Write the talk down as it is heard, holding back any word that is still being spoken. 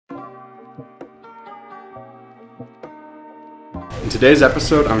In today's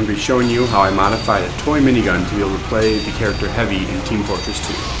episode, I'm going to be showing you how I modified a toy minigun to be able to play the character Heavy in Team Fortress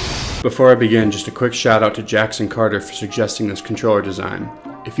 2. Before I begin, just a quick shout out to Jackson Carter for suggesting this controller design.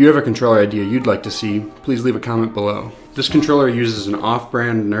 If you have a controller idea you'd like to see, please leave a comment below. This controller uses an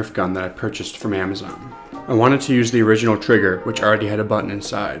off-brand Nerf gun that I purchased from Amazon. I wanted to use the original trigger, which already had a button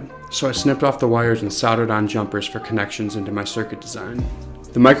inside, so I snipped off the wires and soldered on jumpers for connections into my circuit design.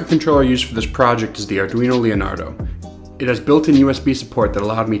 The microcontroller used for this project is the Arduino Leonardo. It has built-in USB support that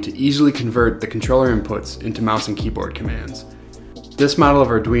allowed me to easily convert the controller inputs into mouse and keyboard commands. This model of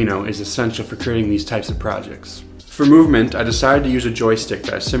Arduino is essential for creating these types of projects. For movement, I decided to use a joystick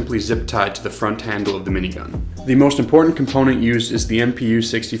that is simply zip-tied to the front handle of the minigun. The most important component used is the MPU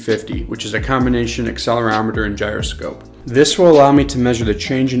 6050, which is a combination accelerometer and gyroscope. This will allow me to measure the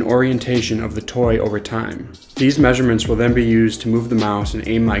change in orientation of the toy over time. These measurements will then be used to move the mouse and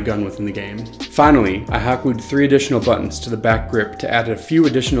aim my gun within the game. Finally, I hot glued 3 additional buttons to the back grip to add a few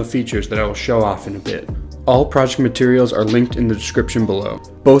additional features that I will show off in a bit. All project materials are linked in the description below.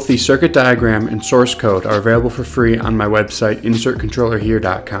 Both the circuit diagram and source code are available for free on my website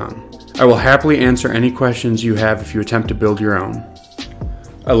insertcontrollerhere.com. I will happily answer any questions you have if you attempt to build your own.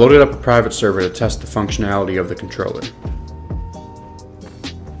 I loaded up a private server to test the functionality of the controller.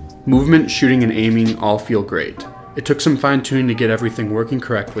 Movement, shooting, and aiming all feel great. It took some fine-tuning to get everything working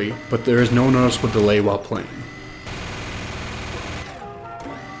correctly, but there is no noticeable delay while playing.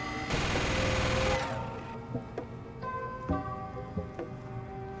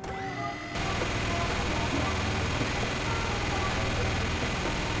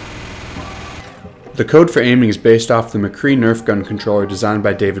 The code for aiming is based off the McCree Nerf gun controller designed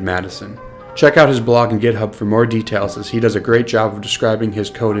by David Madison. Check out his blog and GitHub for more details, as he does a great job of describing his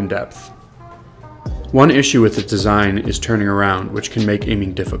code in depth. One issue with its design is turning around, which can make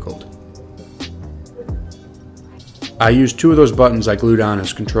aiming difficult. I used 2 of those buttons I glued on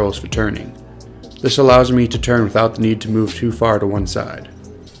as controls for turning. This allows me to turn without the need to move too far to one side.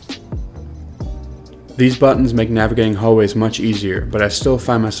 These buttons make navigating hallways much easier, but I still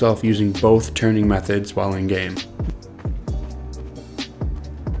find myself using both turning methods while in game.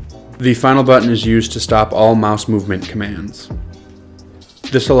 The final button is used to stop all mouse movement commands.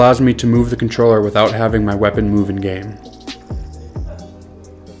 This allows me to move the controller without having my weapon move in game.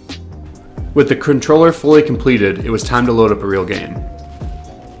 With the controller fully completed, it was time to load up a real game.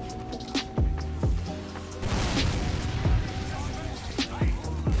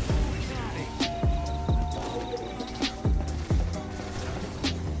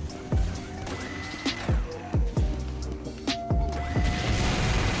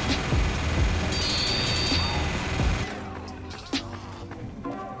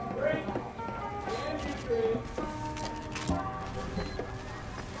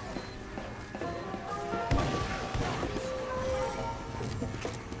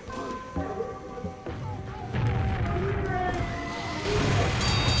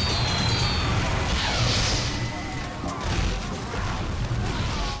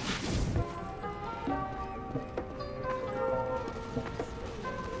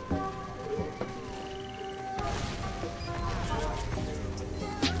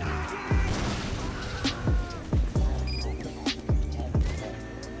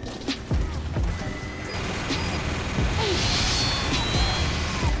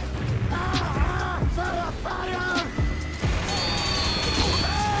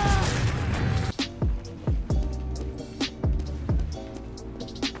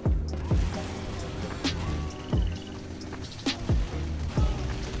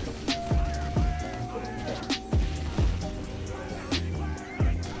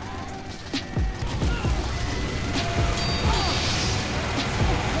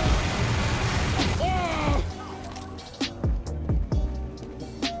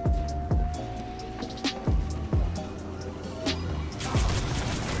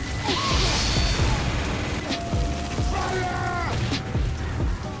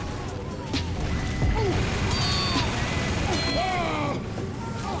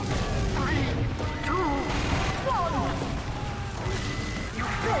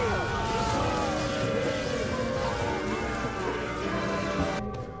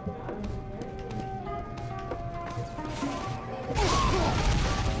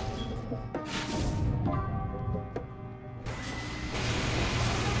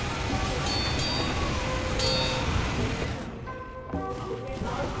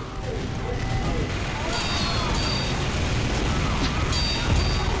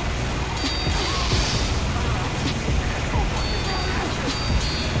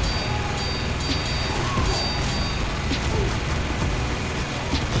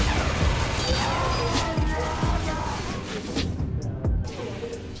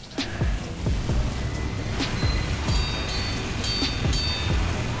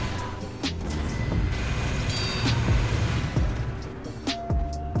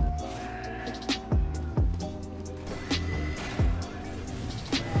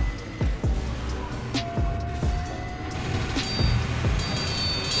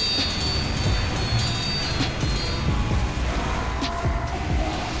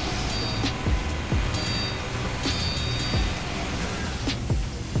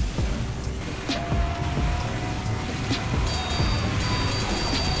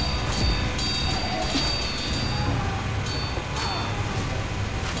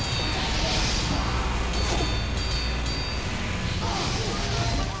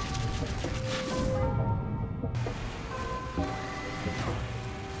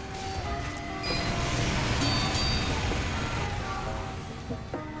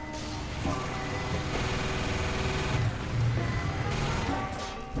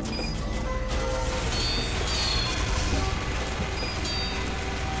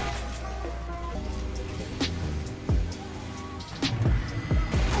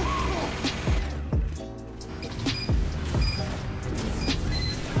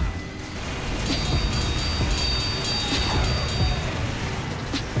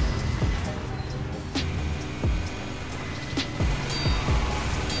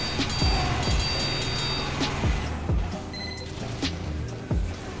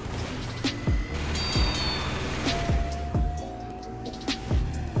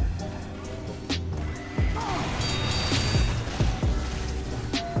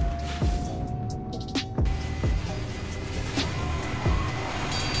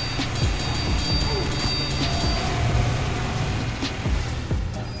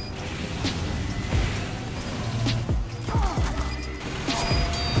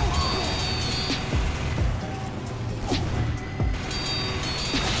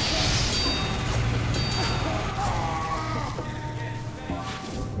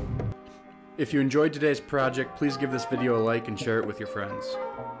 If you enjoyed today's project, please give this video a like and share it with your friends.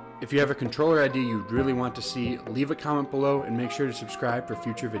 If you have a controller idea you'd really want to see, leave a comment below and make sure to subscribe for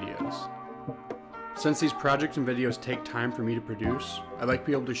future videos. Since these projects and videos take time for me to produce, I'd like to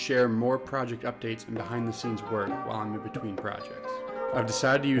be able to share more project updates and behind the scenes work while I'm in between projects. I've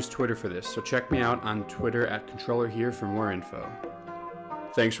decided to use Twitter for this, so check me out on Twitter at ControllerHere for more info.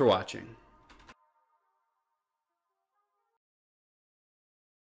 Thanks for watching.